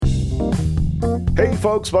Hey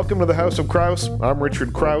folks, welcome to the House of Kraus. I'm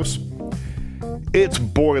Richard Kraus. It's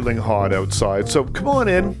boiling hot outside, so come on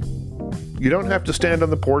in. You don't have to stand on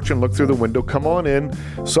the porch and look through the window. Come on in,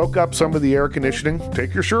 soak up some of the air conditioning.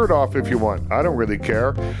 Take your shirt off if you want. I don't really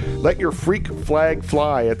care. Let your freak flag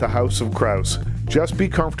fly at the House of Kraus. Just be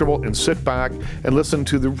comfortable and sit back and listen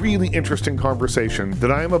to the really interesting conversation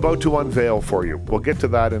that I am about to unveil for you. We'll get to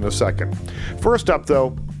that in a second. First up,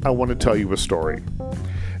 though, I want to tell you a story.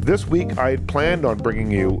 This week, I had planned on bringing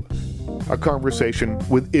you a conversation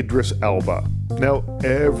with Idris Elba. Now,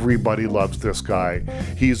 everybody loves this guy.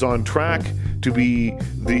 He's on track to be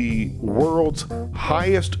the world's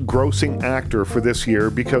highest grossing actor for this year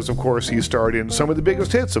because, of course, he starred in some of the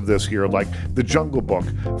biggest hits of this year, like The Jungle Book,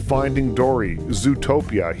 Finding Dory,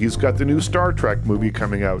 Zootopia. He's got the new Star Trek movie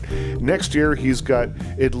coming out. Next year, he's got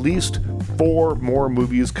at least 4 more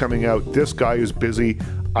movies coming out. This guy is busy.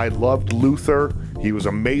 I loved Luther. He was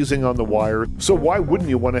amazing on The Wire. So why wouldn't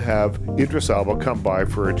you want to have Idris Elba come by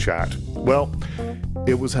for a chat? Well,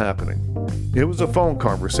 it was happening. It was a phone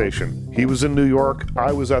conversation. He was in New York.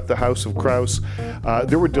 I was at the House of Kraus.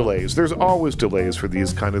 There were delays. There's always delays for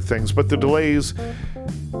these kind of things, but the delays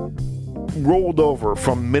rolled over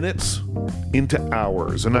from minutes into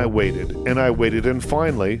hours, and I waited, and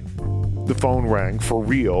finally, the phone rang for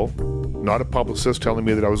real. Not a publicist telling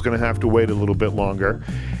me that I was going to have to wait a little bit longer.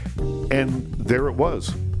 And there it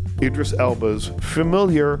was. Idris Elba's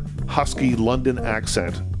familiar, husky London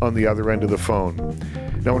accent on the other end of the phone.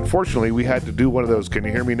 Now, unfortunately, we had to do one of those, can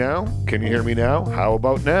you hear me now? Can you hear me now? How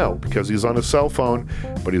about now? Because he's on a cell phone,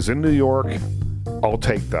 but he's in New York. I'll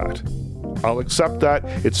take that. I'll accept that.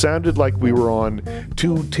 It sounded like we were on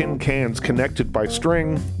 2 tin cans connected by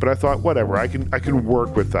string, but I thought, whatever, I can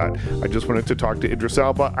work with that. I just wanted to talk to Idris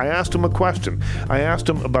Elba. I asked him a question. I asked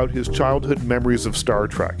him about his childhood memories of Star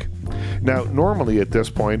Trek. Now, normally at this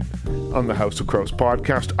point on the House of Kraus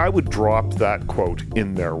podcast, I would drop that quote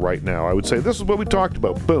in there right now. I would say, this is what we talked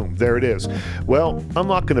about. Boom, there it is. Well, I'm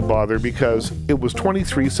not going to bother because it was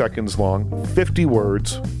 23 seconds long, 50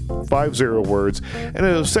 words, 50 words, and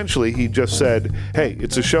essentially he just said, hey,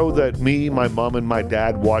 it's a show that me, my mom, and my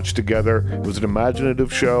dad watched together. It was an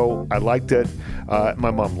imaginative show. I liked it.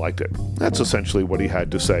 My mom liked it. That's essentially what he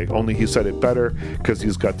had to say, only he said it better because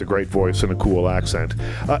he's got the great voice and a cool accent.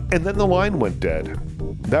 And then the line went dead.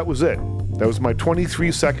 That was it. That was my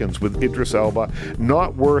 23 seconds with Idris Elba.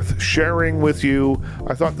 Not worth sharing with you.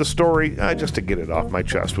 I thought the story, just to get it off my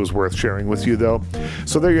chest, was worth sharing with you, though.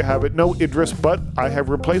 So there you have it. No Idris, but I have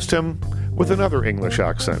replaced him with another English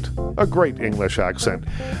accent. A great English accent.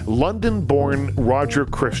 London-born Roger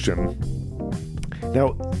Christian.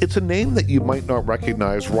 Now, it's a name that you might not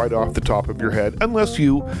recognize right off the top of your head unless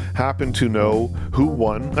you happen to know who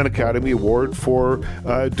won an Academy Award for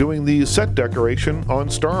doing the set decoration on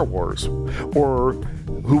Star Wars, or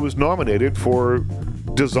who was nominated for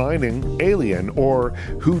designing Alien, or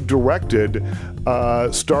who directed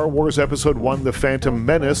Star Wars Episode 1, The Phantom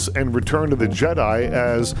Menace, and Return of the Jedi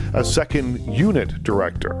as a second unit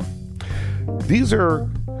director. These are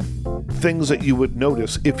things that you would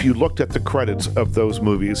notice if you looked at the credits of those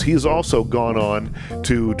movies. He's also gone on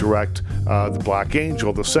to direct The Black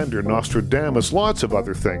Angel, The Sender, Nostradamus, lots of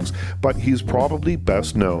other things, but he's probably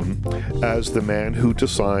best known as the man who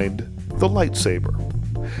designed the lightsaber,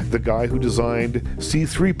 the guy who designed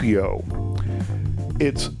C-3PO.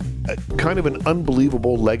 It's kind of an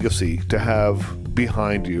unbelievable legacy to have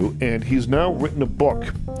behind you, and he's now written a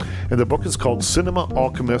book, and the book is called Cinema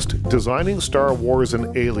Alchemist: Designing Star Wars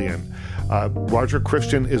and Alien. Roger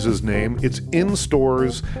Christian is his name. It's in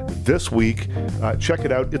stores this week. Check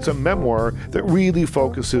it out. It's a memoir that really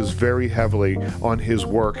focuses very heavily on his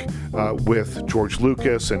work with George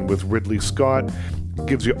Lucas and with Ridley Scott.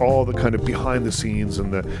 Gives you all the kind of behind the scenes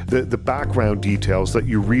and the background details that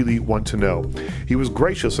you really want to know. He was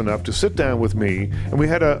gracious enough to sit down with me, and we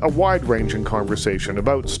had a wide-ranging conversation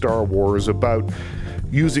about Star Wars, about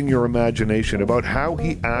using your imagination, about how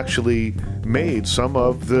he actually made some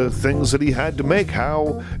of the things that he had to make.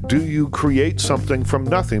 How do you create something from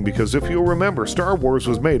nothing? Because if you'll remember, Star Wars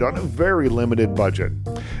was made on a very limited budget.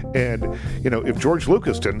 And, if George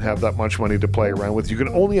Lucas didn't have that much money to play around with, you can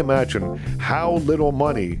only imagine how little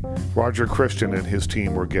money Roger Christian and his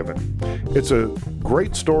team were given. It's a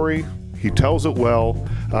great story. He tells it well.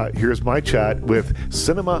 Here's my chat with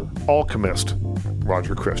Cinema Alchemist,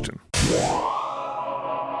 Roger Christian.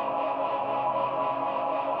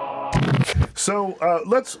 So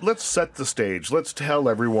let's set the stage. Let's tell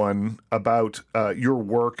everyone about your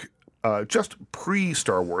work just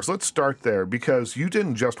pre-Star Wars. Let's start there, because you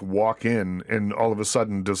didn't just walk in and all of a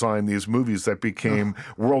sudden design these movies that became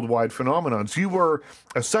worldwide phenomenons. You were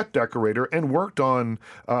a set decorator and worked on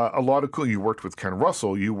a lot of cool. You worked with Ken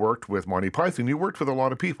Russell. You worked with Monty Python. You worked with a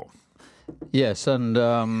lot of people. Yes, and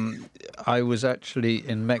I was actually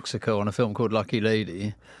in Mexico on a film called Lucky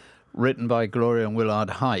Lady, written by Gloria and Willard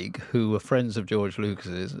Huyck, who were friends of George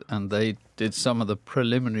Lucas's, and they did some of the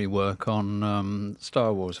preliminary work on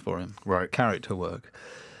Star Wars for him, right? Character work.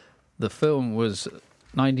 The film was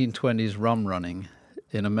 1920s rum running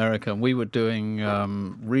in America, and we were doing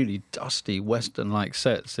really dusty Western-like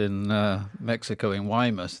sets in Mexico, in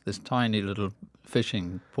Guaymas, this tiny little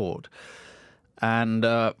fishing port. And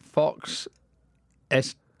Fox,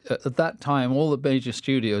 at that time, all the major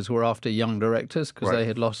studios were after young directors because they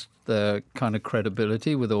had lost their kind of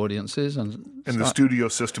credibility with audiences. And the studio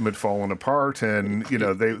system had fallen apart, and, you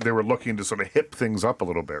know, they were looking to sort of hip things up a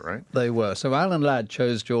little bit, right? They were. So Alan Ladd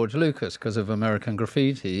chose George Lucas because of American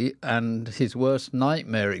Graffiti, and his worst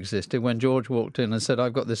nightmare existed when George walked in and said,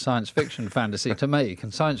 I've got this science fiction fantasy to make.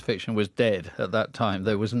 And science fiction was dead at that time.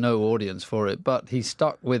 There was no audience for it, but he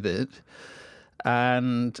stuck with it.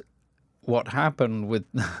 And what happened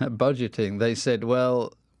with budgeting, they said,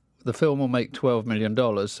 well, the film will make $12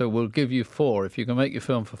 million, so we'll give you 4. If you can make your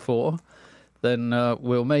film for 4, then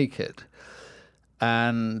we'll make it.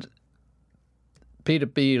 And Peter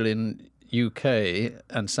Beale in UK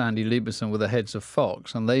and Sandy Lieberson were the heads of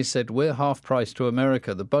Fox, and they said, we're half price to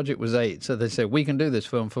America. The budget was 8, so they said, we can do this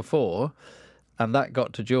film for 4. And that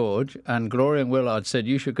got to George, and Gloria and Willard said,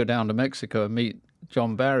 you should go down to Mexico and meet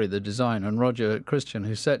John Barry, the designer, and Roger Christian,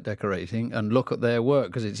 who's set decorating, and look at their work,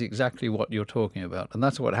 because it's exactly what you're talking about. And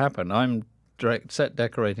that's what happened. I'm set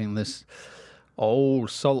decorating this old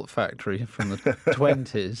salt factory from the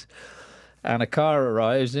 20s, and a car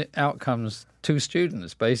arrives, out comes 2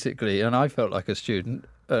 students, basically, and I felt like a student,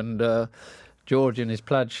 and George in his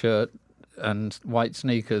plaid shirt and white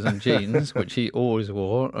sneakers and jeans, which he always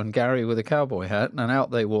wore, and Gary with a cowboy hat, and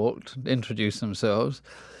out they walked, introduced themselves.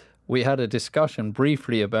 We had a discussion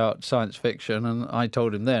briefly about science fiction, and I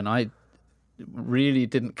told him then I really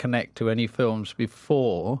didn't connect to any films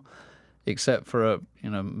before, except for a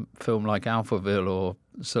film like Alphaville or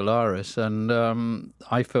Solaris, and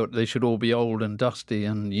I felt they should all be old and dusty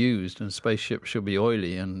and used, and spaceships should be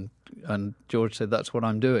oily, and George said, that's what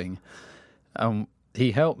I'm doing.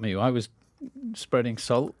 He helped me. I was spreading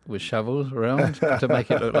salt with shovels around to make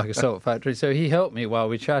it look like a salt factory, so he helped me while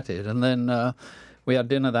we chatted, and then we had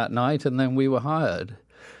dinner that night, and then we were hired.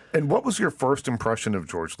 And what was your first impression of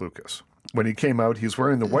George Lucas? When he came out, he's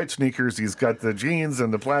wearing the white sneakers, he's got the jeans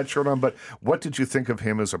and the plaid shirt on, but what did you think of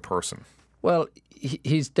him as a person? Well,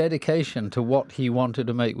 his dedication to what he wanted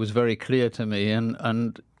to make was very clear to me,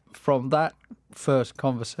 and from that first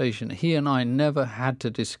conversation, he and I never had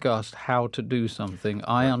to discuss how to do something.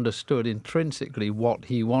 I understood intrinsically what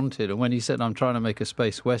he wanted, and when he said, I'm trying to make a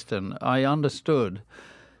space western, I understood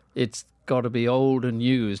it's got to be old and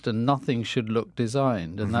used, and nothing should look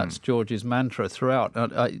designed, and that's George's mantra throughout.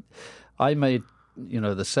 I made,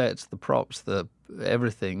 the sets, the props, the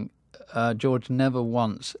everything. George never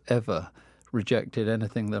once ever rejected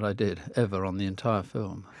anything that I did ever on the entire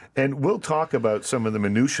film. And we'll talk about some of the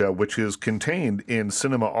minutia, which is contained in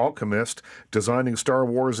Cinema Alchemist, Designing Star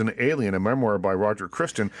Wars and Alien, a memoir by Roger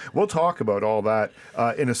Christian. We'll talk about all that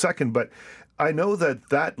in a second, but I know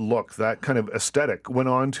that look, that kind of aesthetic, went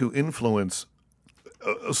on to influence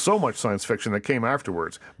so much science fiction that came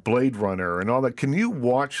afterwards, Blade Runner and all that. Can you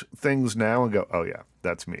watch things now and go, oh yeah,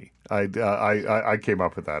 that's me? I came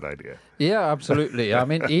up with that idea. Yeah, absolutely. I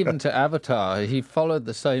mean, even to Avatar, he followed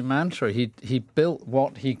the same mantra. He built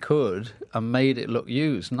what he could and made it look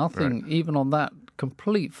used. Nothing, even on that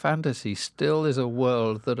complete fantasy, still is a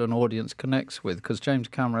world that an audience connects with, because James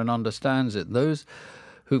Cameron understands it. Those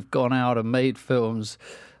who've gone out and made films,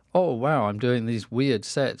 oh, wow, I'm doing these weird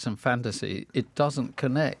sets and fantasy, it doesn't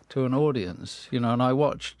connect to an audience. And I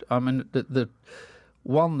watched, the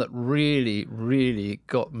one that really, really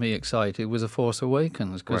got me excited was A Force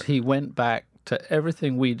Awakens, because he went back to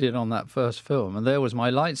everything we did on that first film. And there was my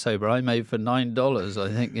lightsaber I made for $9,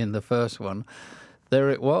 I think, in the first one. There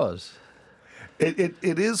it was. It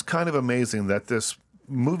is kind of amazing that this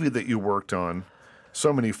movie that you worked on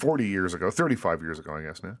 40 years ago, 35 years ago, I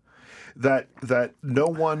guess now, that no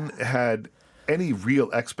one had any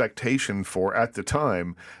real expectation for at the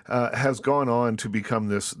time, has gone on to become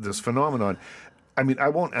this phenomenon. I mean, I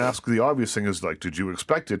won't ask the obvious thing is, like, did you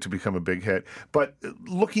expect it to become a big hit? But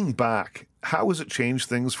looking back, how has it changed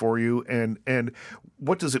things for you, and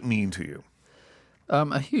what does it mean to you?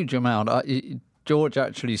 A huge amount. George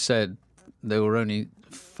actually said there were only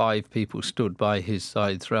 5 people stood by his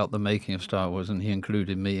side throughout the making of Star Wars, and he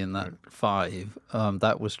included me in that 5.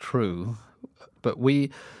 That was true. But we,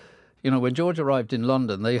 when George arrived in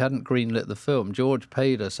London, they hadn't greenlit the film. George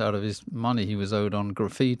paid us out of his money he was owed on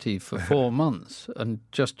graffiti for 4 months. And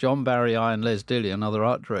just John Barry, I, and Les Dilly, another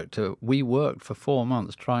art director, we worked for 4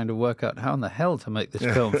 months trying to work out how in the hell to make this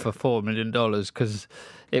film for $4 million, because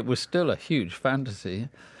it was still a huge fantasy.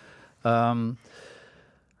 And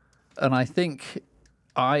I think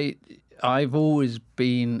I've always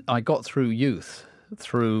been, I got through youth,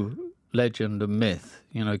 through legend and myth,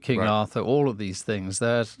 King Arthur, all of these things.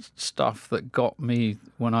 There's stuff that got me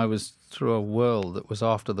when I was through a world that was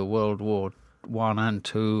after the World War I and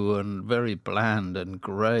II and very bland and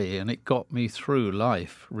grey, and it got me through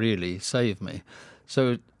life, really saved me.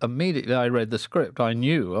 So immediately I read the script. I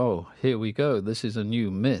knew, oh, here we go. This is a new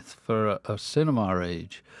myth for a cinema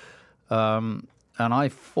age. And I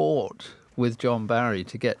fought with John Barry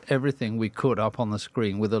to get everything we could up on the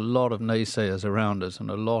screen, with a lot of naysayers around us and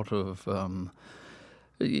a lot of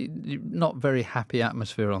not very happy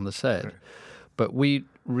atmosphere on the set. Right. But we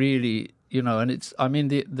really, and it's, I mean,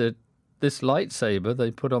 this lightsaber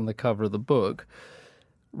they put on the cover of the book,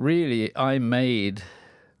 really I made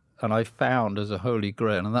and I found as a holy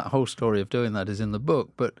grail, and that whole story of doing that is in the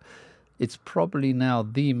book, but it's probably now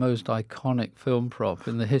the most iconic film prop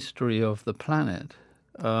in the history of the planet.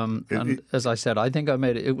 And as I said, I think I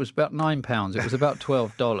made it. It was about £9. It was about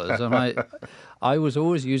 $12, and I was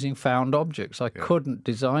always using found objects. I couldn't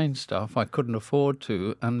design stuff. I couldn't afford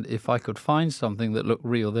to. And if I could find something that looked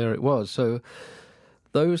real, there it was. So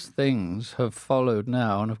those things have followed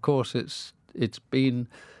now, and of course, it's been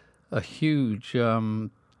a huge.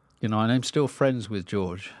 And I'm still friends with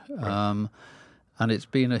George. Right. And it's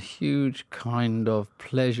been a huge kind of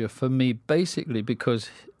pleasure for me, basically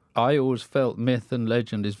because I always felt myth and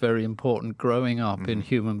legend is very important growing up in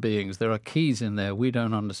human beings. There are keys in there we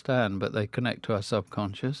don't understand, but they connect to our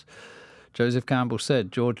subconscious. Joseph Campbell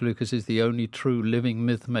said George Lucas is the only true living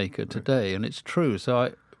myth maker today, and it's true.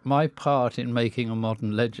 So my part in making a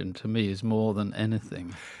modern legend, to me, is more than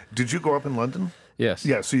anything. Did you grow up in London? Yes.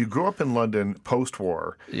 Yeah, so you grew up in London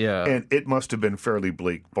post-war. Yeah. And it must have been fairly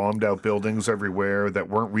bleak. Bombed out buildings everywhere that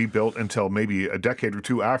weren't rebuilt until maybe a decade or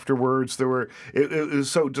two afterwards.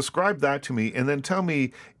 So describe that to me, and then tell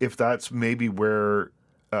me if that's maybe where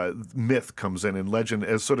myth comes in and legend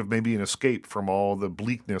as sort of maybe an escape from all the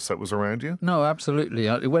bleakness that was around you. No, absolutely.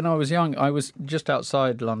 When I was young, I was just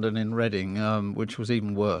outside London in Reading, which was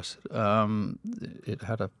even worse. It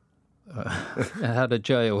had a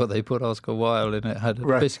jail where they put Oscar Wilde in. It had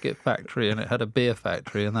a biscuit factory, and it had a beer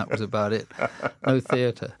factory, and that was about it. No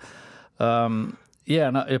theatre. And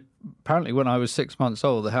apparently when I was 6 months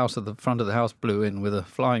old, the house at the front of the house blew in with a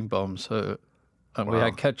flying bomb. And we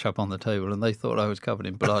had ketchup on the table, and they thought I was covered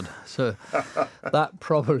in blood. So that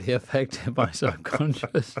probably affected my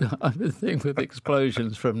subconscious. I'm the thing with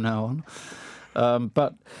explosions from now on.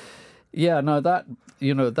 That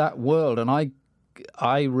world, and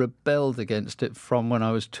I rebelled against it from when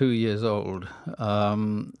I was 2 years old.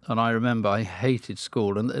 And I remember I hated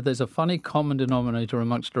school. And there's a funny common denominator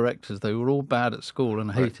amongst directors. They were all bad at school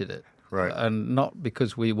and hated it. Right. And not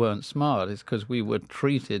because we weren't smart. It's because we were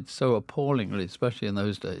treated so appallingly, especially in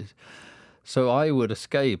those days. So I would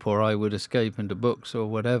escape into books or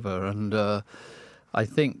whatever. And I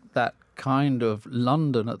think that kind of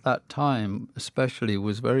London at that time especially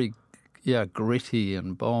was very gritty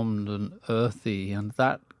and bombed and earthy, and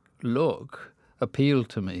that look appealed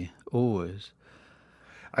to me always.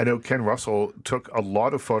 I know Ken Russell took a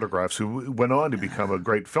lot of photographs, who went on to become a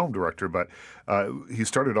great film director, but he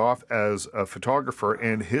started off as a photographer,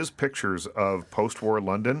 and his pictures of post-war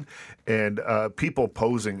London and people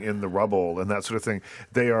posing in the rubble and that sort of thing,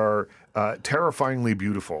 they are terrifyingly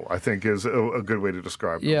beautiful, I think is a good way to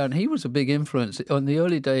describe them. Yeah, and he was a big influence. In the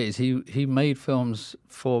early days, he made films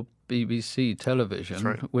for BBC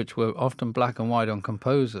television, which were often black and white on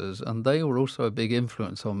composers, and they were also a big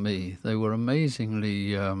influence on me. They were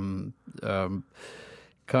amazingly kind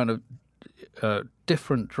of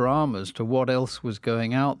different dramas to what else was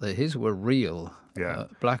going out there. His were real.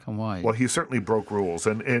 Black and white. Well, he certainly broke rules,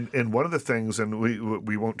 and one of the things, and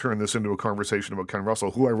we won't turn this into a conversation about Ken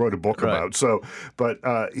Russell, who I wrote a book about. So, but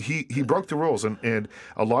he broke the rules, and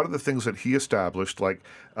a lot of the things that he established, like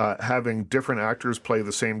having different actors play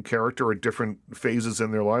the same character at different phases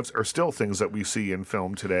in their lives, are still things that we see in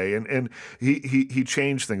film today. And he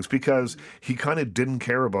changed things because he kind of didn't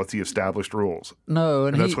care about the established rules. No,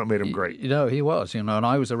 and that's what made him great. He was, and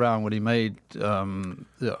I was around when he made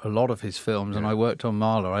a lot of his films, and I worked on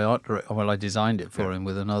Marla, I designed it for him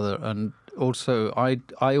with another. And also, I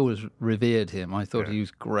always revered him. I thought he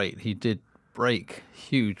was great. He did break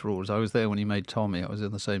huge rules. I was there when he made Tommy. I was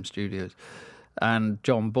in the same studios. And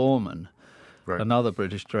John Borman, another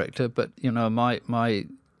British director. But, my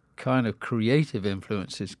kind of creative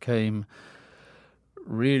influences came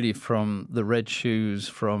really from the Red Shoes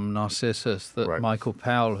from Narcissus that Michael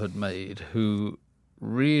Powell had made, who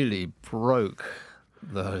really broke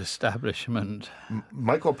the establishment.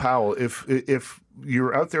 Michael Powell, if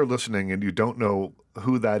you're out there listening and you don't know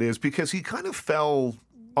who that is, because he kind of fell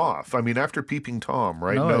off. I mean, after Peeping Tom,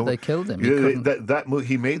 right? No, they killed him.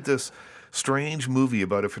 He made this strange movie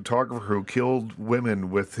about a photographer who killed women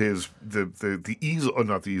with the easel,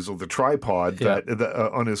 not the easel, the tripod that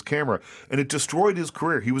on his camera, and it destroyed his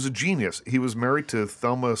career. He was a genius. He was married to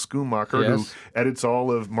Thelma Schumacher, who edits all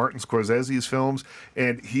of Martin Scorsese's films,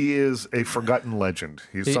 and he is a forgotten legend.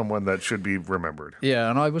 He's someone that should be remembered. Yeah,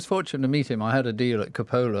 and I was fortunate to meet him. I had a deal at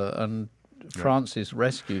Coppola, and Francis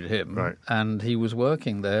rescued him, and he was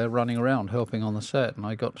working there, running around, helping on the set, and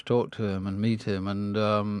I got to talk to him and meet him,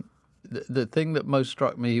 and the thing that most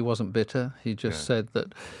struck me, he wasn't bitter. He just said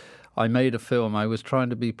that I made a film. I was trying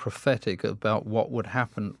to be prophetic about what would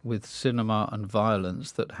happen with cinema and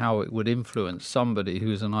violence, that how it would influence somebody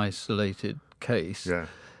who's an isolated case,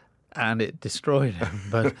 and it destroyed him.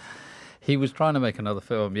 But he was trying to make another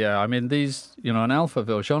film. Yeah, I mean, these, an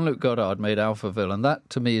Alphaville, Jean-Luc Godard made Alphaville, and that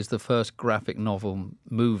to me is the first graphic novel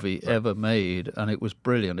movie ever made, and it was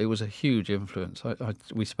brilliant. It was a huge influence.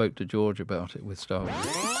 We spoke to George about it with Star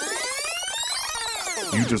Wars.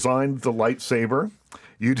 You designed the lightsaber.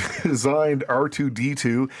 You designed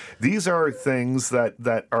R2-D2. These are things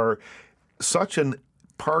that are such a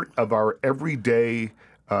part of our everyday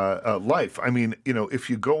life. I mean, if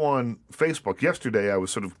you go on Facebook, yesterday I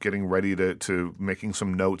was sort of getting ready to making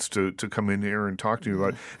some notes to come in here and talk to you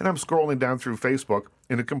about it, and I'm scrolling down through Facebook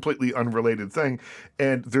in a completely unrelated thing,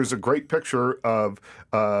 and there's a great picture of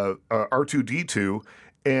R2-D2,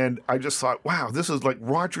 and I just thought, wow, this is like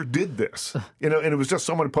Roger did this, and it was just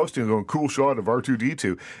someone posting going, cool shot of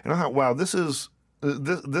R2-D2, and I thought, wow,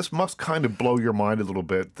 this must kind of blow your mind a little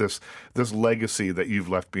bit, this legacy that you've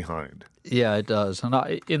left behind. Yeah, it does. And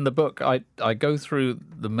in the book, I go through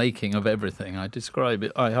the making of everything. I describe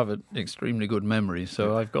it. I have an extremely good memory,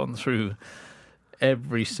 so I've gone through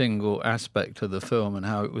every single aspect of the film and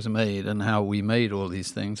how it was made and how we made all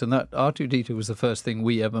these things. And that R2-D2 was the first thing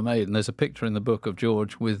we ever made. And there's a picture in the book of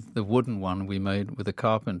George with the wooden one we made with a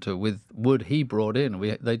carpenter, with wood he brought in.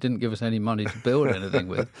 They didn't give us any money to build anything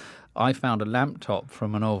with. I found a lamp top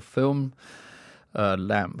from an old film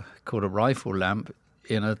lamp called a rifle lamp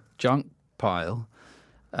in a junk pile,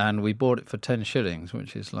 and we bought it for 10 shillings,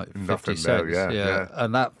 which is like 50 cents. Yeah.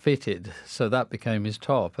 And that fitted, so that became his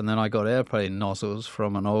top. And then I got airplane nozzles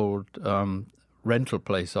from an old rental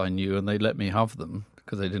place I knew, and they let me have them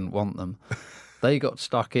because they didn't want them. They got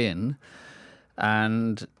stuck in,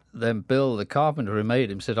 and then Bill, the carpenter who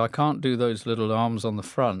made him, said, I can't do those little arms on the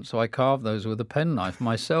front, so I carved those with a penknife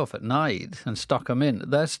myself at night and stuck them in.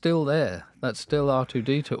 They're still there. That's still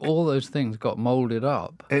R2-D2. All those things got molded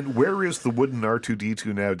up. And where is the wooden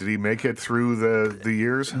R2-D2 now? Did he make it through the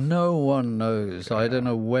years? No one knows. I don't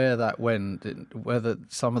know where that went, whether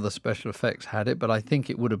some of the special effects had it, but I think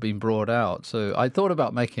it would have been brought out. So I thought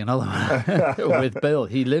about making another one with Bill.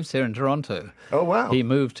 He lives here in Toronto. Oh, wow. He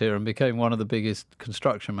moved here and became one of the biggest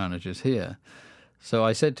construction managers here. So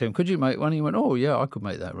I said to him, could you make one? He went, oh, yeah, I could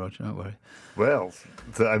make that, Roger, don't worry. Well,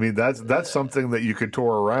 I mean, that's something that you could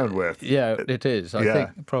tour around with. Yeah, it is. I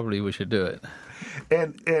think probably we should do it.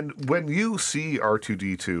 And when you see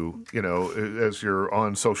R2-D2, as you're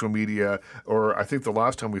on social media, or I think the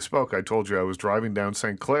last time we spoke, I told you I was driving down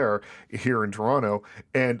St. Clair here in Toronto,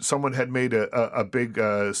 and someone had made a big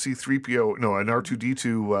C-3PO, an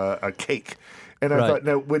R2-D2 a cake. And I thought,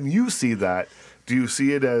 now, when you see that, do you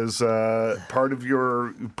see it as part of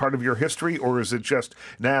your history, or is it just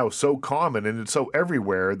now so common and it's so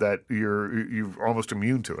everywhere that you're almost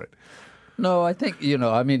immune to it? No, I think,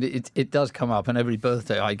 I mean, it does come up, and every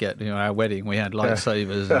birthday I get, our wedding, we had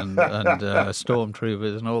lightsabers and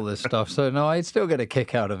stormtroopers and all this stuff. So, no, I still get a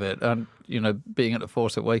kick out of it. And, being at the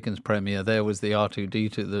Force Awakens premiere, there was the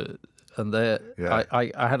R2-D2,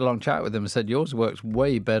 I had a long chat with him and said, yours works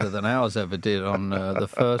way better than ours ever did on the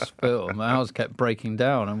first film. Ours kept breaking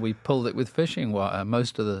down, and we pulled it with fishing wire.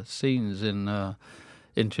 Most of the scenes in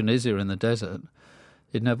Tunisia in the desert,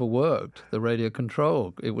 it never worked, the radio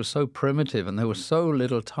control. It was so primitive, and there was so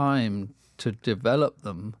little time to develop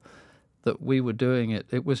them that we were doing it.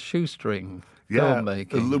 It was shoestring Yeah,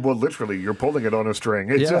 filmmaking. well, literally, you're pulling it on a string.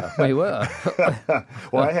 Yeah, we were.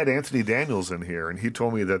 Well, I had Anthony Daniels in here, and he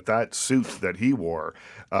told me that suit that he wore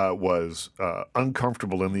was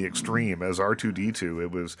uncomfortable in the extreme as R2-D2.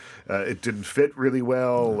 It was, it didn't fit really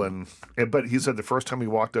well, but he said the first time he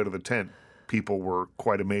walked out of the tent, people were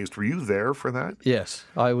quite amazed. Were you there for that? Yes,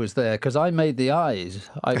 I was there because I made the eyes.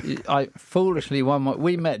 I foolishly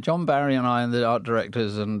we met, John Barry and I, and the art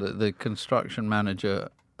directors and the construction manager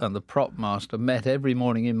and the prop master met every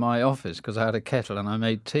morning in my office because I had a kettle and I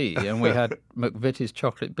made tea, and we had McVitie's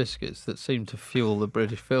chocolate biscuits that seemed to fuel the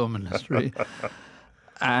British film industry.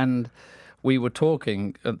 And we were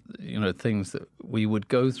talking, things that we would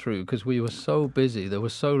go through because we were so busy. There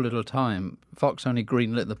was so little time. Fox only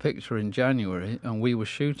greenlit the picture in January, and we were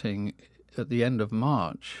shooting at the end of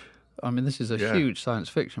March. I mean, this is a huge science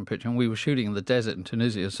fiction picture, and we were shooting in the desert in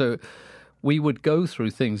Tunisia. So we would go through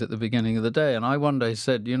things at the beginning of the day. And I one day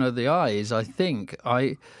said, the eyes, I think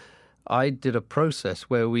I did a process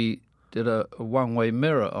where we did a one-way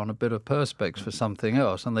mirror on a bit of Perspex for something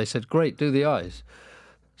else. And they said, great, do the eyes.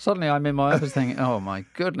 Suddenly I'm in my office thinking, oh, my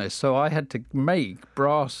goodness. So I had to make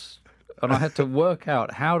brass, and I had to work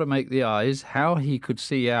out how to make the eyes, how he could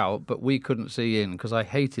see out, but we couldn't see in, because I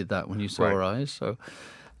hated that when you saw eyes. So,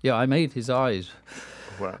 yeah, I made his eyes.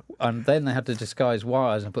 Wow. And then they had to disguise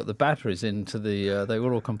wires and put the batteries into the... they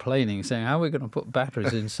were all complaining, saying, how are we going to put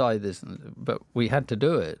batteries inside this? But we had to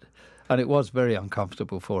do it. And it was very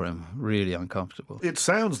uncomfortable for him, really uncomfortable. It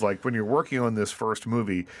sounds like when you're working on this first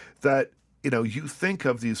movie that, you think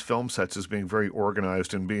of these film sets as being very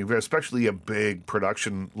organized and being, especially a big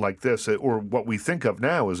production like this, or what we think of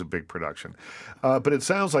now as a big production. But it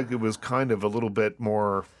sounds like it was kind of a little bit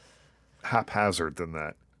more haphazard than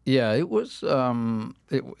that. Yeah, it was.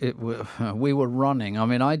 We were running. I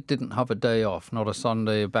mean, I didn't have a day off, not a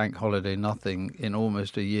Sunday, a bank holiday, nothing in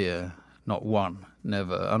almost a year, not one,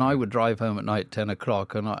 never. And I would drive home at night, 10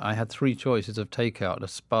 o'clock, and I had three choices of takeout: a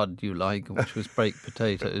spud you like, which was baked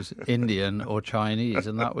potatoes, Indian or Chinese,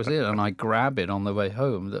 and that was it. And I grab it on the way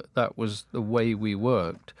home. That was the way we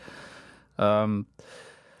worked. And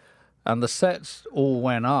the sets all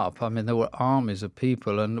went up. I mean, there were armies of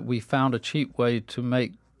people, and we found a cheap way to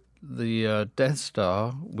make the Death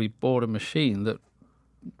Star. We bought a machine that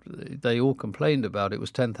they all complained about. It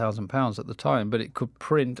was £10,000 at the time, but it could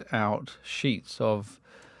print out sheets of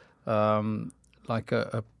like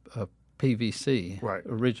a PVC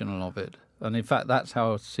original of it. And in fact, that's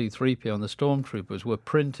how C-3PO and the Stormtroopers were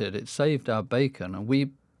printed. It saved our bacon, and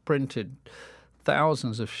we printed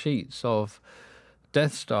thousands of sheets of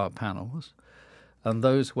Death Star panels, and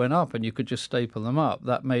those went up, and you could just staple them up.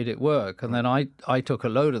 That made it work. And then I took a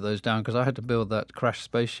load of those down because I had to build that crashed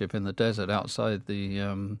spaceship in the desert outside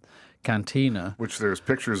the cantina, which there's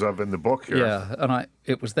pictures of in the book here. Yeah, and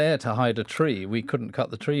it was there to hide a tree. We couldn't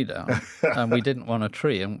cut the tree down, and we didn't want a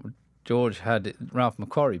tree. And Ralph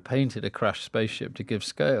McQuarrie painted a crashed spaceship to give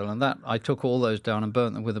scale, and that I took all those down and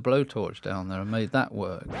burnt them with a blowtorch down there and made that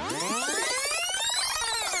work.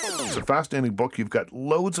 It's a fascinating book. You've got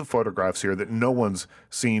loads of photographs here that no one's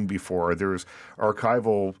seen before. There's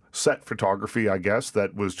archival set photography, I guess,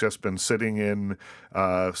 that was just been sitting in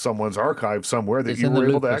someone's archive somewhere that you were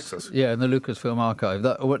able to access. Yeah, in the Lucasfilm archive.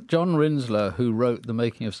 What John Rinsler, who wrote The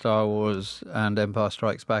Making of Star Wars and Empire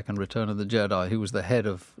Strikes Back and Return of the Jedi, who was the head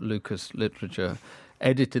of Lucas Literature,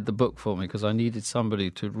 edited the book for me because I needed somebody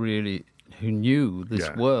who knew this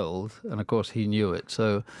world, and of course he knew it.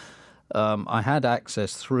 So I had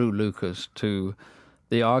access through Lucas to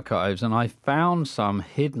the archives, and I found some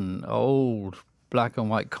hidden old black and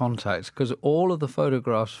white contacts because all of the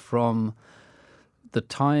photographs from the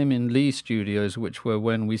time in Lee Studios, which were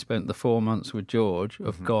when we spent the 4 months with George,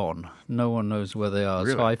 have gone. No one knows where they are.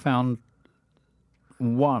 Really? So I found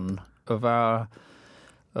one of our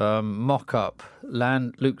mock-up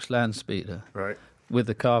Luke's Landspeeder. Right. With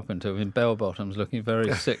the Carpenter in bell-bottoms looking very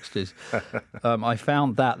 60s. I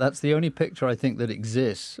found that. That's the only picture I think that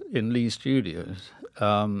exists in Lee Studios.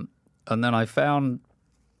 And then I found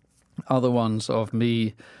other ones of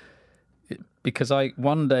me because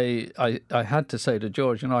one day I had to say to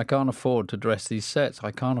George, I can't afford to dress these sets.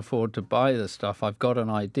 I can't afford to buy the stuff. I've got an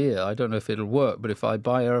idea. I don't know if it'll work, but if I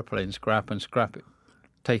buy airplane scrap and scrap it,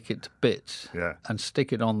 take it to bits and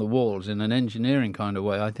stick it on the walls in an engineering kind of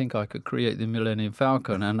way, I think I could create the Millennium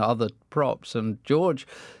Falcon and other props. And George,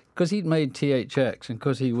 because he'd made THX and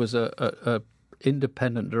because he was a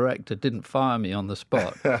independent director, didn't fire me on the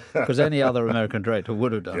spot because any other American director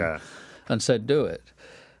would have done and said, do it.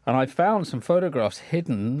 And I found some photographs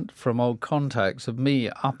hidden from old contacts of me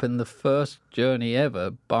up in the first journey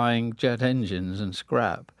ever buying jet engines and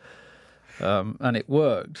scrap. And it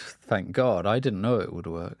worked, thank God. I didn't know it would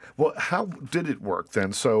work. Well, how did it work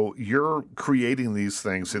then? So you're creating these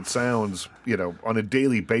things. It sounds, on a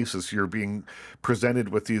daily basis, you're being presented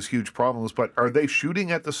with these huge problems. But are they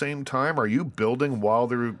shooting at the same time? Are you building while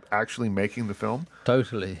they're actually making the film?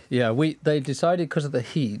 Totally. Yeah, they decided because of the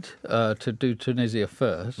heat to do Tunisia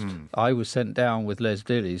first. I was sent down with Les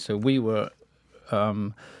Dilly, so we were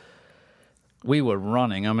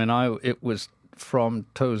running. I mean, it was from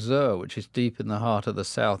Tozeur, which is deep in the heart of the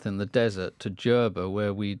south in the desert, to Djerba,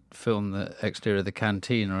 where we filmed the exterior of the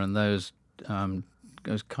cantina and those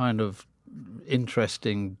kind of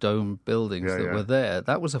interesting dome buildings that were there.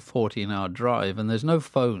 That was a 14-hour drive, and there's no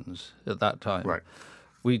phones at that time. Right.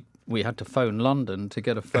 We had to phone London to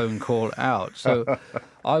get a phone call out. So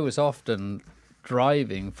I was often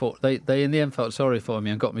driving for they in the end felt sorry for me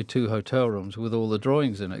and got me 2 hotel rooms with all the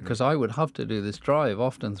drawings in it, because I would have to do this drive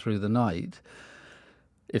often through the night.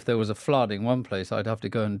 If there was a flood in one place, I'd have to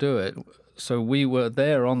go and do it. So we were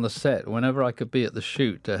there on the set whenever I could be at the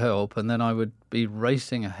shoot to help, and then I would be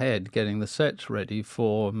racing ahead getting the sets ready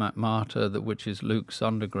for Matmata, which is Luke's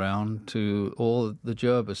Underground, to all the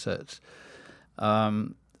Djerba sets.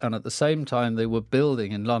 And at the same time they were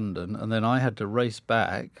building in London, and then I had to race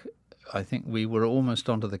back. I think we were almost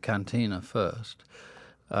onto the cantina first.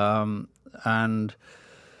 And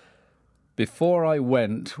before I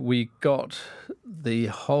went, we got the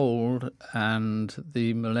hold and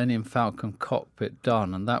the Millennium Falcon cockpit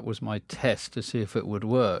done, and that was my test to see if it would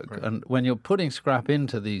work. Right. And when you're putting scrap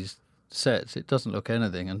into these sets, it doesn't look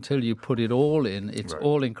anything until you put it all in. It's right.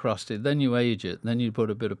 all encrusted. Then you age it. Then you put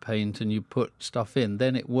a bit of paint and you put stuff in.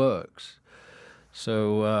 Then it works.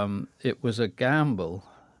 So it was a gamble.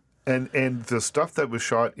 And the stuff that was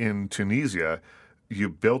shot in Tunisia, you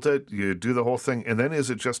built it, you do the whole thing, and then is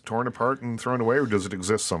it just torn apart and thrown away, or does it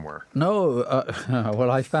exist somewhere? No. Well,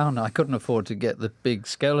 I found I couldn't afford to get the big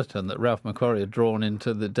skeleton that Ralph McQuarrie had drawn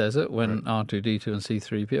into the desert when R2-D2 and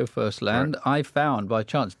C-3PO first land. Right. I found, by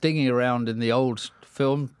chance, digging around in the old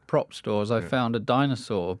film prop stores, I found a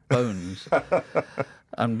dinosaur bones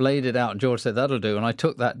and laid it out. And George said, that'll do. And I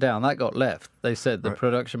took that down. That got left. They said, the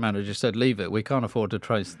production manager said, leave it. We can't afford to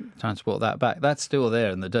transport that back. That's still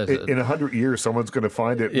there in the desert. In 100 years, someone's going to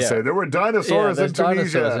find it and say, there were dinosaurs in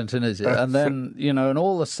Tunisia. Dinosaurs in Tunisia. And then, and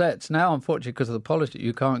all the sets, now, unfortunately, because of the politics,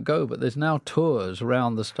 you can't go. But there's now tours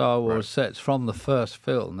around the Star Wars sets from the first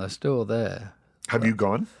film. They're still there. Have you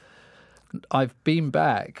gone? I've been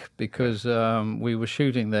back because we were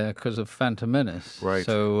shooting there because of Phantom Menace. Right.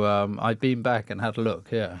 So I've been back and had a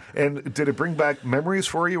look, And did it bring back memories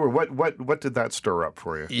for you, or what did that stir up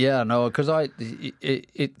for you? Yeah, no, because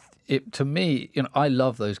it to me, I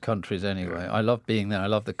love those countries anyway. I love being there. I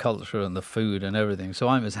love the culture and the food and everything. So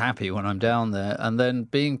I'm as happy when I'm down there. And then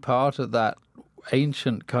being part of that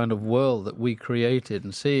ancient kind of world that we created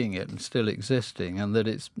and seeing it and still existing, and that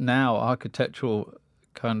it's now architectural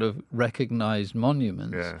kind of recognized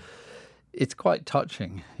monuments. Yeah. It's quite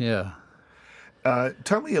touching,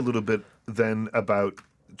 Tell me a little bit then about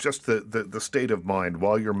just the state of mind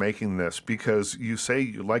while you're making this, because you say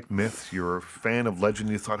you like myth, you're a fan of legend,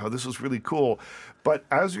 you thought, this is really cool. But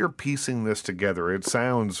as you're piecing this together, it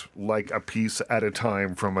sounds like a piece at a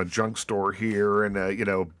time from a junk store here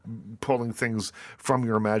and, pulling things from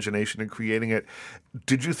your imagination and creating it.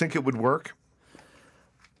 Did you think it would work?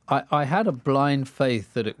 I had a blind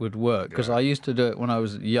faith that it would work, because I used to do it when I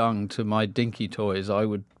was young to my dinky toys. I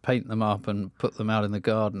would paint them up and put them out in the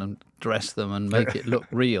garden and dress them and make it look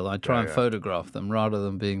real. I'd try and photograph them rather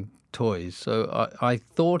than being toys. So I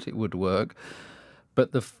thought it would work.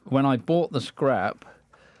 But when I bought the scrap,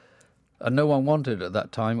 and no one wanted it at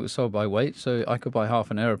that time, it was sold by weight, so I could buy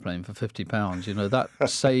half an aeroplane for £50. That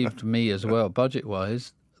saved me as well,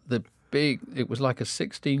 budget-wise. It was like a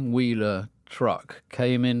 16-wheeler truck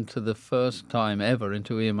came into the first time ever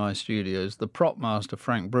into EMI Studios. The prop master,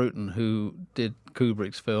 Frank Bruton, who did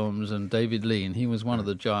Kubrick's films, and David Lean, he was one of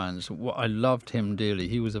the giants. I loved him dearly.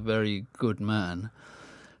 He was a very good man.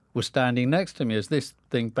 Was standing next to me as this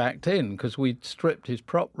thing backed in, because we'd stripped his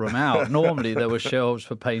prop room out. Normally there were shelves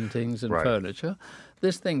for paintings and furniture.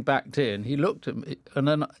 This thing backed in. He looked at me, and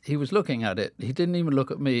then he was looking at it. He didn't even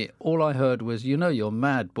look at me. All I heard was, you're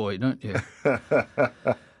mad, boy, don't you?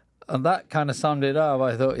 And that kind of summed it up.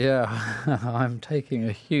 I thought, I'm taking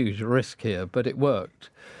a huge risk here, but it worked.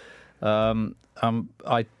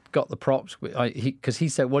 I got the props, because he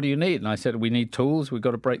said, what do you need? And I said, we need tools, we've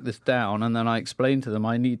got to break this down. And then I explained to them,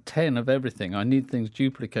 I need 10 of everything. I need things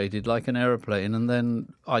duplicated like an aeroplane. And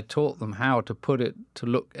then I taught them how to put it to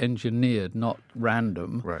look engineered, not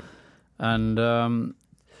random. Right. And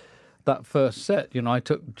that first set, I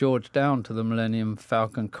took George down to the Millennium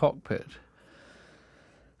Falcon cockpit.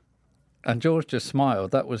 And George just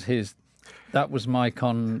smiled. That was my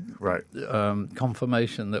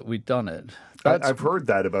confirmation that we'd done it. I've heard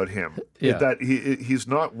that about him. Yeah. That he's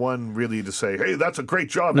not one really to say, "Hey, that's a great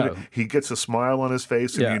job." No. He gets a smile on his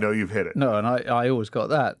face, and Yeah. you know you've hit it. No, and I always got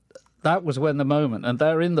that. That was when the moment, and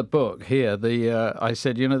they're in the book here. I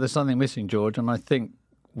said, there's something missing, George, and I think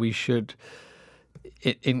we should.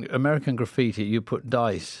 In American Graffiti, you put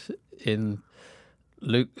dice in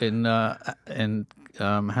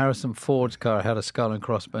Harrison Ford's car had a skull and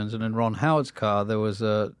crossbones, and in Ron Howard's car there was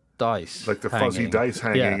a dice, like the fuzzy dice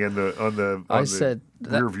hanging on the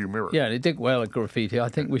rear view mirror. Yeah, and it did well at Graffiti. I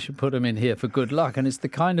think we should put them in here for good luck, and it's the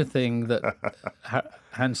kind of thing that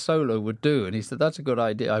Han Solo would do. And he said that's a good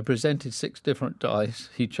idea. I presented 6 different dice.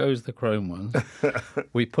 He chose the chrome ones.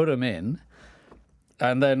 We put them in.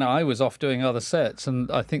 And then I was off doing other sets, and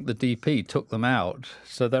I think the DP took them out.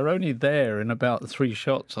 So they're only there in about 3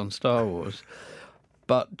 shots on Star Wars.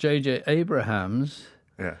 But J.J. Abrams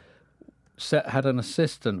had an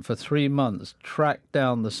assistant for 3 months, tracked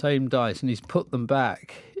down the same dice, and he's put them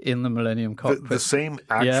back in the Millennium Cockpit. The same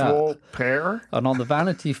actual pair? And on the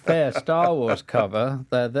Vanity Fair Star Wars cover,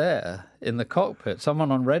 they're there in the cockpit.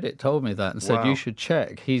 Someone on Reddit told me that and said, you should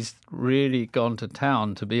check. He's really gone to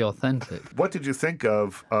town to be authentic. What did you think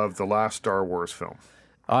of the last Star Wars film?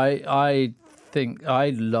 I think I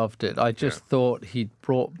loved it. I just thought he'd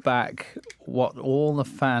brought back what all the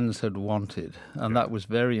fans had wanted, and that was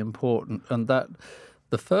very important. And that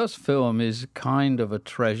the first film is kind of a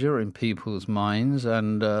treasure in people's minds,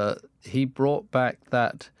 and he brought back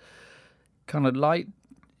that kind of light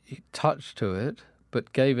touch to it,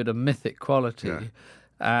 but gave it a mythic quality. Yeah.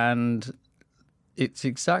 And it's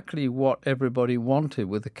exactly what everybody wanted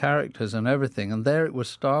with the characters and everything. And there it was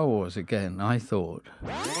Star Wars again, I thought.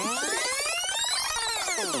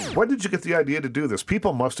 When did you get the idea to do this?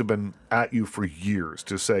 People must have been at you for years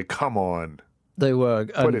to say, come on. They were.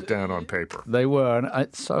 Put it down on paper. They were. And I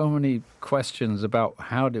had so many questions about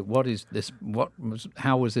how was this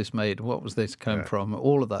made? What was this come from?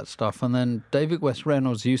 All of that stuff. And then David West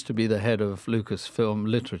Reynolds used to be the head of Lucasfilm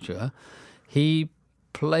Literature. He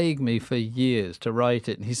plagued me for years to write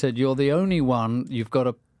it. And he said, you're the only one, you've got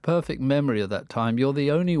a perfect memory of that time. You're the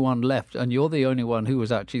only one left, and you're the only one who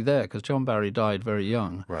was actually there, because John Barry died very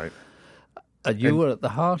young. Right. And you were at the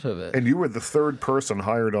heart of it. And you were the third person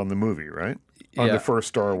hired on the movie, right? On the first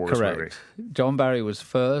Star Wars movie. John Barry was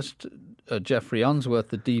first. Jeffrey Unsworth,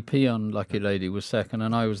 the DP on Lucky Lady, was second,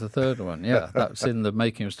 and I was the third one. Yeah, that's in the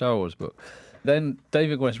Making of Star Wars book. Then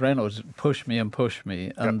David West Reynolds pushed me,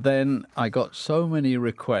 and then I got so many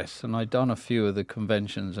requests, and I'd done a few of the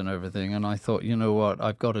conventions and everything, and I thought, you know what,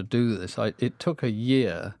 I've got to do this. It took a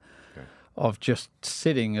year of just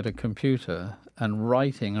sitting at a computer and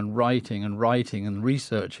writing and writing and writing and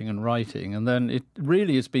researching and writing, and then it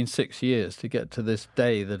really has been 6 years to get to this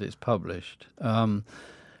day that it's published. And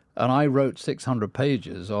I wrote 600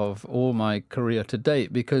 pages of all my career to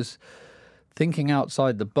date, because thinking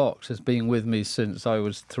outside the box has been with me since I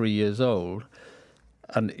was 3 years old.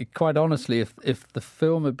 And quite honestly, if the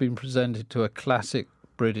film had been presented to a classic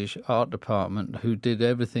British art department who did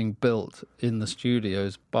everything built in the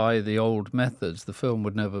studios by the old methods, the film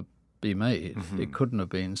would never be made. Mm-hmm. It couldn't have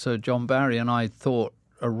been. So John Barry and I thought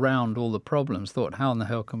around all the problems, thought, how in the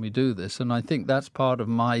hell can we do this? And I think that's part of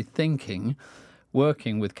my thinking,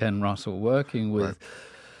 working with Ken Russell, working with... Right.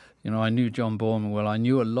 I knew John Boorman well. I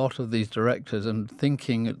knew a lot of these directors, and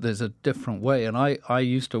thinking there's a different way. And I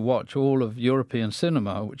used to watch all of European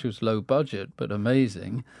cinema, which was low budget but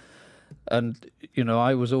amazing. And,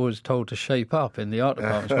 I was always told to shape up in the art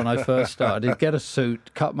departments when I first started. Get a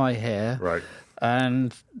suit, cut my hair,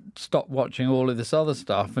 and stop watching all of this other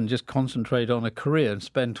stuff and just concentrate on a career and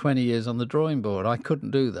spend 20 years on the drawing board. I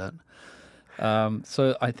couldn't do that.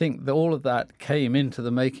 So I think that all of that came into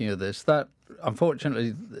the making of this. That,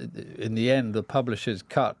 unfortunately, in the end, the publishers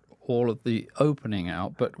cut all of the opening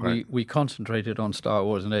out, but we concentrated on Star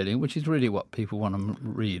Wars and Alien, which is really what people want to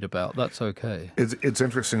read about. That's okay. It's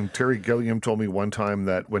interesting. Terry Gilliam told me one time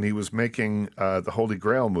that when he was making the Holy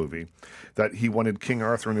Grail movie, that he wanted King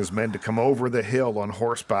Arthur and his men to come over the hill on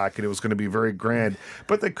horseback, and it was going to be very grand,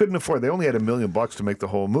 but they couldn't afford. They only had $1 million to make the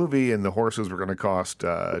whole movie, and the horses were going to cost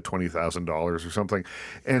 $20,000 or something,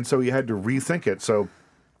 and so he had to rethink it. So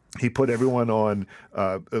he put everyone on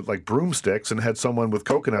like broomsticks and had someone with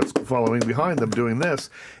coconuts following behind them doing this.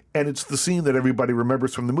 And it's the scene that everybody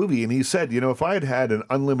remembers from the movie. And he said, if I had had an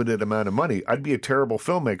unlimited amount of money, I'd be a terrible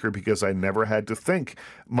filmmaker because I never had to think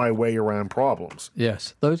my way around problems.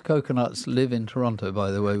 Yes. Those coconuts live in Toronto,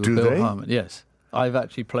 by the way, with Do Bill they? Harmon. Yes. I've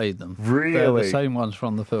actually played them. Really? They're the same ones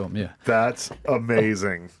from the film, yeah. That's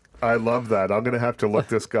amazing. I love that. I'm going to have to look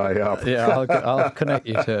this guy up. Yeah, I'll connect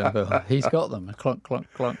you to him, Bill. He's got them. Clunk, clunk,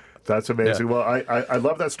 clunk. That's amazing. Yeah. Well, I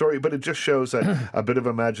love that story, but it just shows that a bit of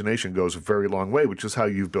imagination goes a very long way, which is how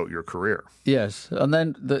you've built your career. Yes, and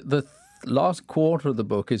then the last quarter of the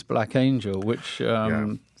book is Black Angel, which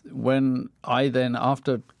when I then,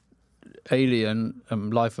 after Alien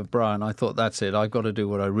and Life of Brian, I thought, that's it, I've got to do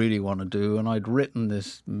what I really want to do. And I'd written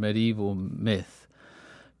this medieval myth,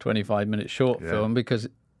 25-minute short film, because,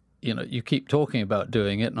 you know, you keep talking about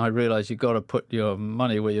doing it, and I realized you've got to put your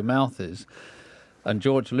money where your mouth is. And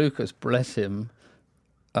George Lucas, bless him,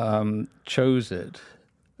 chose it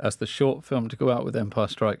as the short film to go out with Empire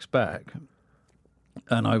Strikes Back.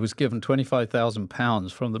 And I was given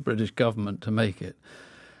 £25,000 from the British government to make it.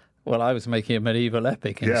 Well, I was making a medieval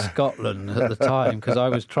epic in Scotland at the time, because I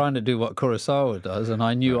was trying to do what Kurosawa does, and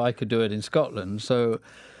I knew I could do it in Scotland. So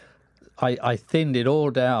I thinned it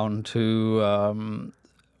all down to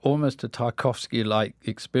almost a Tarkovsky-like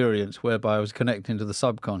experience, whereby I was connecting to the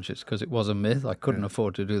subconscious, because it was a myth. I couldn't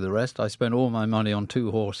afford to do the rest. I spent all my money on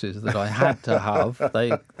 2 horses that I had to have.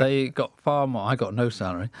 They got far more. I got no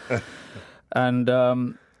salary. And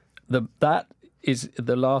that is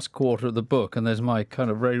the last quarter of the book, and there's my kind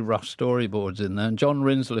of very rough storyboards in there. And John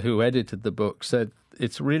Rinsler, who edited the book, said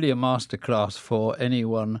it's really a masterclass for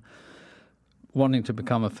anyone wanting to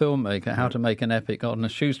become a filmmaker, how to make an epic on a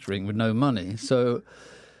shoestring with no money. So,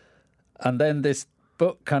 and then this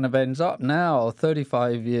book kind of ends up now,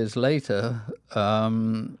 35 years later.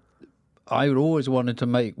 I always wanted to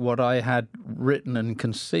make what I had written and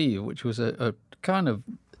conceived, which was a kind of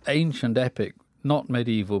ancient epic, not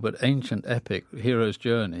medieval, but ancient epic, hero's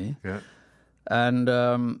journey. Yeah.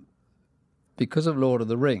 And because of Lord of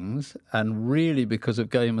the Rings, and really because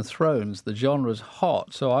of Game of Thrones, the genre's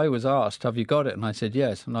hot. So I was asked, have you got it? And I said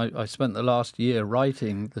yes. And I spent the last year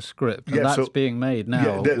writing the script. And that's being made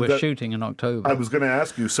now. We're shooting in October. I was going to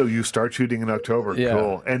ask you, so you start shooting in October. Yeah.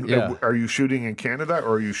 Cool. And are you shooting in Canada,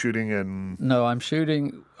 or are you shooting in... No, I'm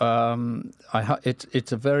shooting...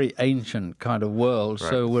 it's a very ancient kind of world. Right.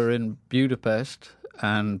 So we're in Budapest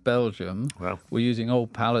and Belgium. Wow. We're using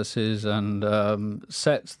old palaces and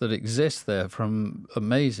sets that exist there from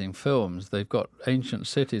amazing films. They've got ancient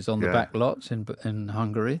cities on the back lots in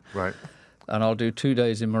Hungary. Right. And I'll do 2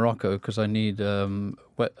 days in Morocco because I need a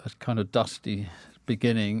kind of dusty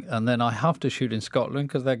beginning. And then I have to shoot in Scotland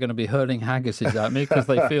because they're going to be hurling haggises at me because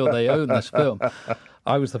they feel they own this film.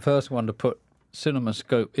 I was the first one to put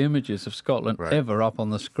CinemaScope images of Scotland ever up on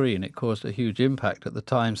the screen. It caused a huge impact at the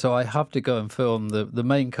time. So I have to go and film the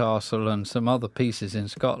main castle and some other pieces in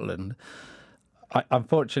Scotland.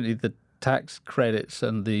 Unfortunately, the tax credits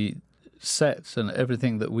and the sets and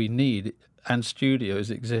everything that we need and studios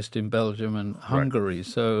exist in Belgium and Hungary. Right.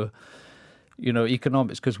 So, you know,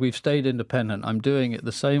 economics, because we've stayed independent. I'm doing it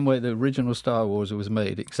the same way the original Star Wars was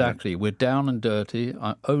made. Exactly. Right. We're down and dirty.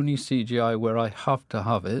 I only CGI where I have to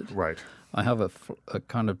have it. Right. I have a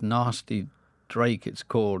kind of nasty drake, it's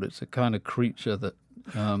called. It's a kind of creature that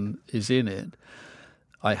is in it.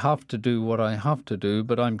 I have to do what I have to do,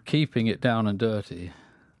 but I'm keeping it down and dirty.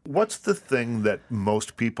 What's the thing that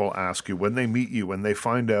most people ask you when they meet you, when they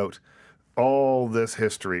find out all this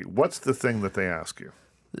history? What's the thing that they ask you?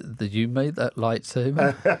 Did you make that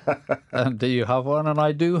lightsaber? And do you have one? And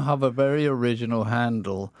I do have a very original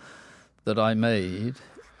handle that I made.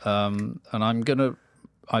 And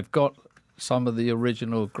I've got some of the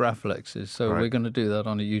original Graflexes, so we're going to do that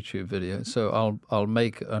on a YouTube video. So I'll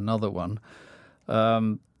make another one.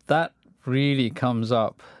 That really comes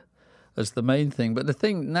up as the main thing. But the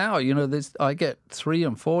thing now, you know, I get 3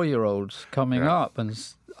 and 4-year-olds coming up and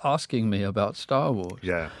asking me about Star Wars.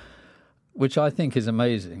 Yeah. Which I think is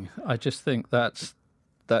amazing. I just think that's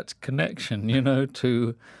connection, you know,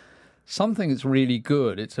 to something that's really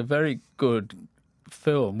good. It's a very good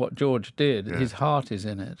film. What George did, his heart is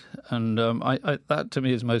in it, and I that to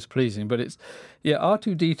me is most pleasing. But it's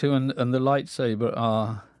R2-D2 and the lightsaber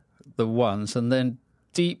are the ones, and then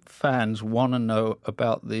deep fans want to know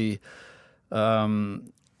about the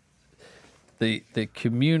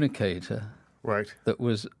communicator that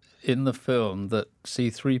was in the film that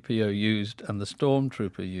C-3PO used and the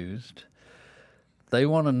Stormtrooper used. They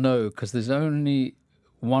want to know because there's only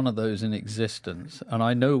one of those in existence, and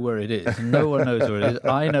I know where it is. No one knows where it is.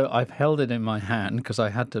 I know. I've held it in my hand because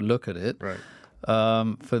I had to look at it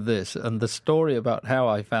for this. And the story about how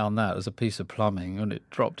I found that was a piece of plumbing, and it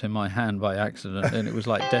dropped in my hand by accident, and it was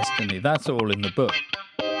like destiny. That's all in the book.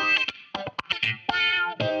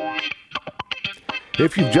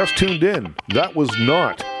 If you've just tuned in, that was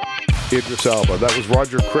not Idris Elba. That was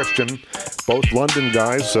Roger Christian both London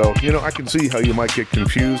guys, so, I can see how you might get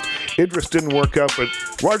confused. Idris didn't work out, but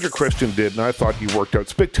Roger Christian did, and I thought he worked out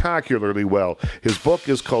spectacularly well. His book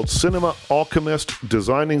is called Cinema Alchemist,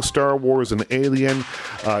 Designing Star Wars and Alien.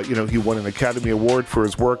 He won an Academy Award for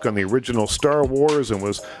his work on the original Star Wars and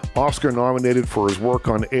was Oscar nominated for his work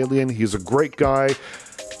on Alien. He's a great guy.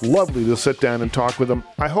 Lovely to sit down and talk with him.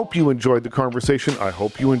 I hope you enjoyed the conversation. I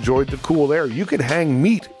hope you enjoyed the cool air. You could hang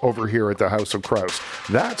meat over here at the House of Kraus.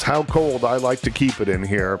 That's how cold I like to keep it in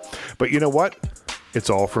here. But you know what? It's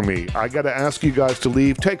all for me. I got to ask you guys to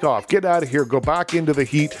leave, take off, get out of here, go back into the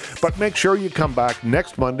heat, but make sure you come back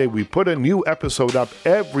next Monday. We put a new episode up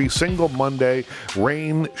every single Monday,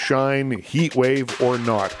 rain, shine, heat wave, or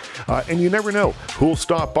not. And you never know who'll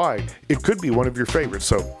stop by. It could be one of your favorites,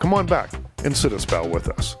 so come on back and sit a spell with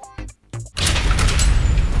us.